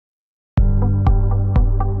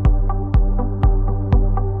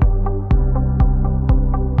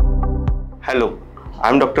Hello, I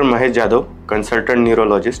am Dr. Mahesh Jadhav, consultant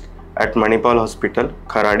neurologist at Manipal Hospital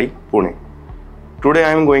Kharadi, Pune. Today I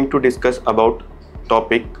am going to discuss about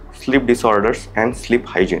topic sleep disorders and sleep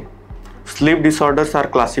hygiene. Sleep disorders are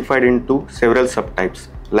classified into several subtypes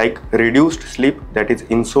like reduced sleep, that is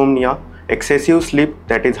insomnia, excessive sleep,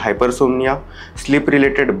 that is hypersomnia, sleep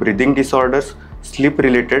related breathing disorders, sleep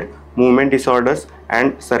related movement disorders,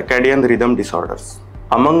 and circadian rhythm disorders.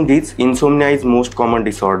 Among these, insomnia is most common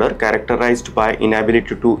disorder characterized by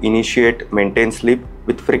inability to initiate, maintain sleep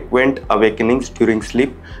with frequent awakenings during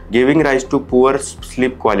sleep, giving rise to poor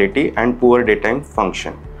sleep quality and poor daytime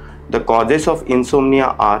function. The causes of insomnia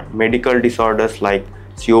are medical disorders like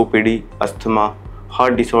COPD, asthma,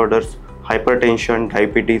 heart disorders, hypertension,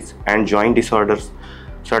 diabetes, and joint disorders,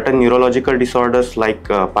 certain neurological disorders like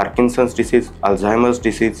Parkinson's disease, Alzheimer's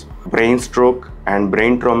disease, brain stroke, and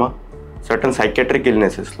brain trauma, certain psychiatric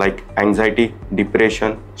illnesses like anxiety,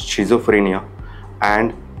 depression, schizophrenia,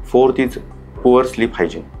 and fourth is poor sleep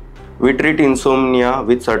hygiene. We treat insomnia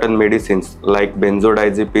with certain medicines like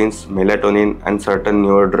benzodiazepines, melatonin, and certain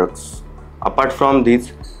newer drugs. Apart from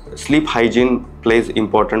these, sleep hygiene plays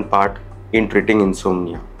important part in treating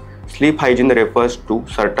insomnia. Sleep hygiene refers to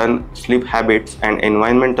certain sleep habits and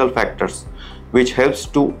environmental factors which helps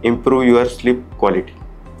to improve your sleep quality.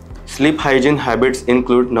 Sleep hygiene habits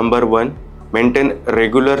include number 1, maintain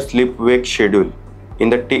regular sleep-wake schedule in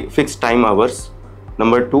the fixed time hours.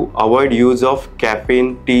 Number 2, avoid use of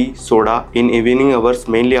caffeine, tea, soda in evening hours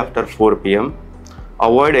mainly after 4 p.m.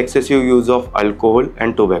 Avoid excessive use of alcohol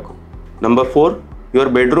and tobacco. Number 4, your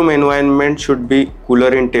bedroom environment should be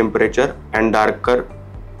cooler in temperature and darker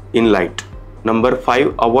in light. Number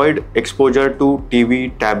 5, avoid exposure to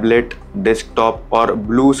TV, tablet, desktop or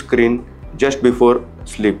blue screen just before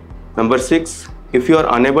sleep. Number 6, if you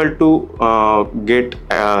are unable to get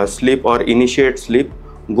sleep or initiate sleep,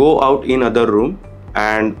 go out in other room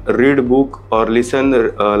and read book or listen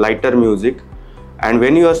lighter music, and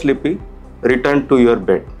when you are sleepy, return to your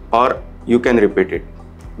bed, or you can repeat it.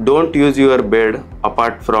 Don't use your bed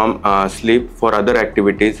apart from sleep for other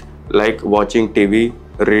activities like watching TV,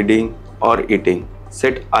 reading or eating.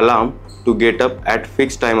 Set alarm to get up at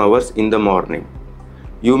fixed time hours in the morning.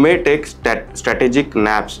 You may take strategic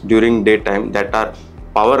naps during daytime that are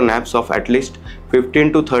power naps of at least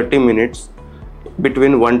 15 to 30 minutes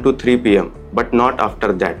between 1 to 3 p.m. but not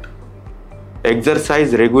after that.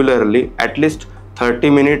 Exercise regularly, at least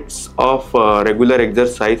 30 minutes of regular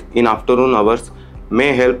exercise in afternoon hours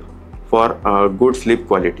may help for good sleep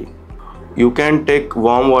quality. You can take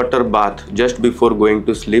warm water bath just before going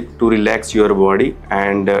to sleep to relax your body,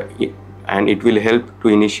 and it will help to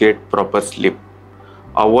initiate proper sleep.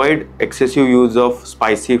 Avoid excessive use of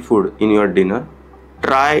spicy food in your dinner.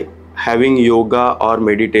 Try having yoga or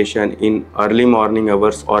meditation in early morning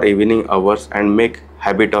hours or evening hours and make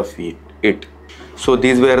habit of it. So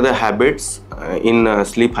these were the habits in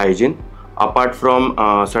sleep hygiene. Apart from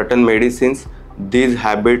certain medicines, these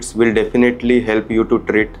habits will definitely help you to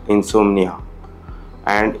treat insomnia.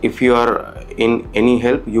 And if you are in any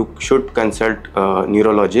help, you should consult a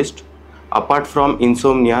neurologist. Apart from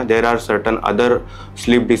insomnia, there are certain other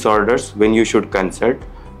sleep disorders when you should consult,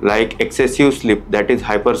 like excessive sleep, that is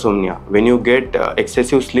hypersomnia. When you get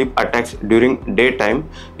excessive sleep attacks during daytime,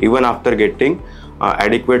 even after getting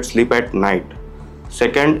adequate sleep at night.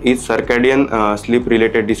 Second is circadian sleep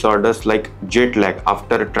related disorders like jet lag.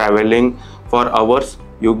 After traveling for hours,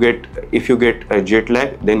 if you get a jet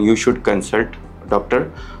lag, then you should consult doctor.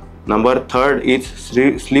 Number 3 is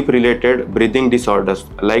sleep related breathing disorders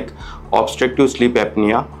like obstructive sleep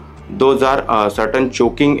apnea. Those are certain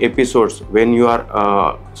choking episodes when you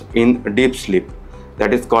are in deep sleep.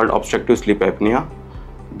 That is called obstructive sleep apnea.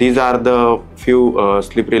 These are the few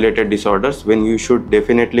sleep related disorders when you should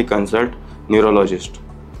definitely consult neurologist.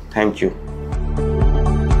 Thank you.